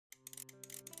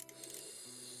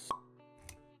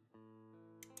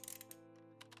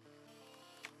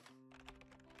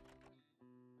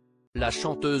La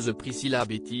chanteuse Priscilla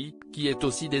Betti, qui est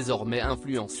aussi désormais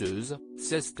influenceuse,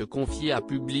 s'est confiée à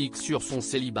public sur son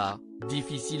célibat,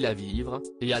 difficile à vivre,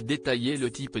 et a détaillé le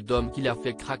type d'homme qui l'a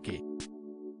fait craquer.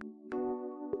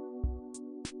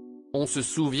 On se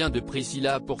souvient de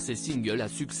Priscilla pour ses singles à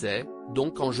succès, dont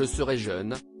Quand je serai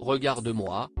jeune,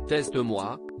 Regarde-moi,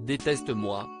 Teste-moi,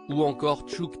 Déteste-moi, ou encore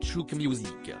Tchouk Tchouk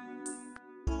Music.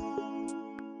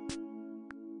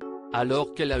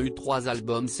 Alors qu'elle a eu 3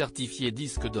 albums certifiés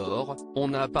disques d'or, on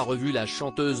n'a pas revu la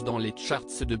chanteuse dans les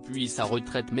charts depuis sa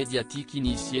retraite médiatique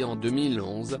initiée en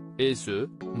 2011, et ce,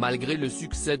 malgré le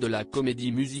succès de la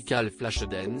comédie musicale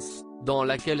Flashdance, dans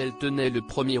laquelle elle tenait le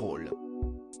premier rôle.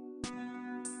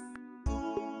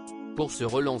 Pour se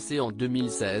relancer en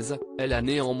 2016, elle a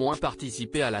néanmoins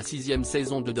participé à la 6e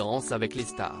saison de Danse avec les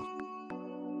stars.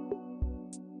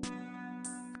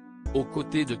 Aux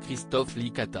côtés de Christophe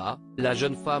Licata, la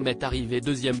jeune femme est arrivée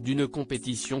 2e d'une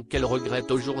compétition qu'elle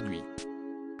regrette aujourd'hui.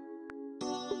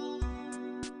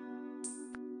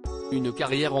 Une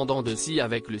carrière en dents de scie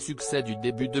avec le succès du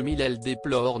début 2000, elle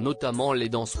déplore notamment les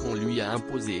danses qu'on lui a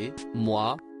imposées. «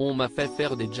 Moi, on m'a fait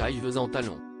faire des jives en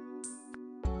talons.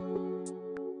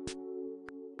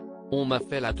 On m'a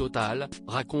fait la totale »,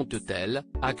 raconte-t-elle,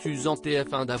 accusant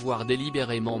TF1 d'avoir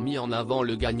délibérément mis en avant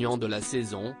le gagnant de la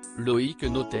saison, Loïc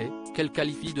Notet, qu'elle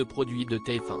qualifie de produit de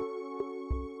TF1.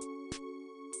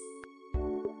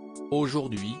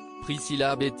 Aujourd'hui,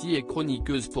 Priscilla Betti est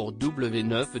chroniqueuse pour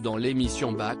W9 dans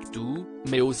l'émission Back to,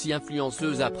 mais aussi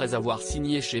influenceuse après avoir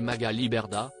signé chez Magali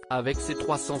Berda, avec ses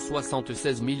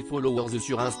 376 000 followers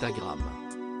sur Instagram.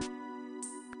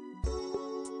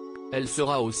 Elle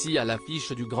sera aussi à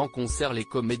l'affiche du grand concert Les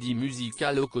Comédies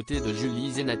Musicales aux côtés de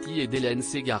Julie Zenati et d'Hélène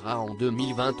Ségara en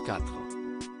 2024.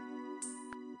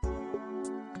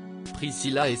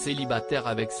 Priscilla est célibataire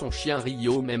avec son chien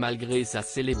Rio, mais malgré sa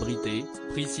célébrité,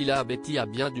 Priscilla Betti a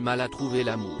bien du mal à trouver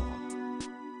l'amour.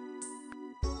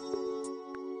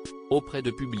 Auprès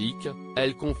de public,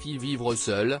 elle confie vivre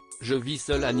seule, « Je vis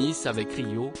seule à Nice avec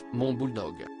Rio, mon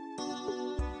bulldog.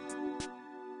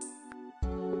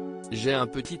 J'ai un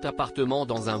petit appartement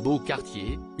dans un beau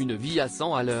quartier, une vie à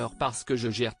 100 à l'heure parce que je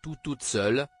gère tout toute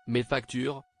seule, mes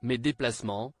factures, mes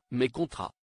déplacements, mes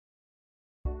contrats.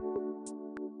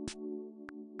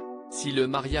 Si le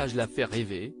mariage l'a fait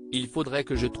rêver, il faudrait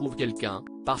que je trouve quelqu'un,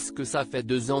 parce que ça fait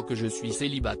 2 ans que je suis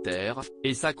célibataire,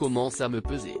 et ça commence à me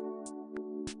peser.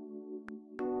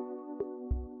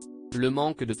 Le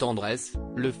manque de tendresse,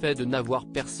 le fait de n'avoir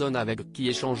personne avec qui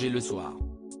échanger le soir.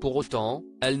 Pour autant,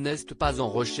 elle n'est pas en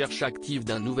recherche active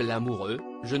d'un nouvel amoureux,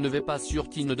 « Je ne vais pas sur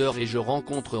Tinder et je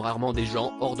rencontre rarement des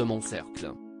gens hors de mon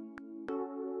cercle.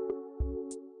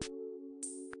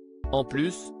 En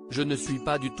plus, je ne suis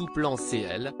pas du tout plan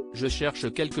CL, je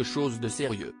cherche quelque chose de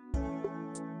sérieux.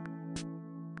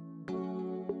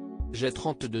 J'ai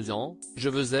 32 ans, je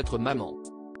veux être maman. »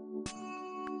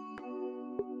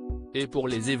 Et pour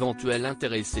les éventuels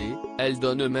intéressés, elle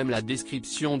donne même la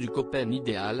description du copain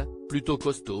idéal, plutôt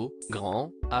costaud,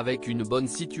 grand, avec une bonne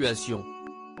situation.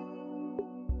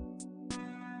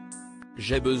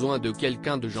 J'ai besoin de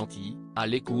quelqu'un de gentil, à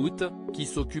l'écoute, qui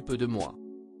s'occupe de moi.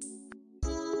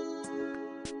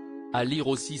 À lire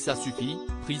aussi ça suffit,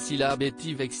 Priscilla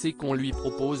Betti vexée qu'on lui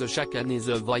propose chaque année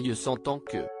The Voice en tant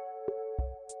que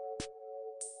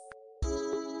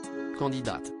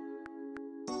candidate.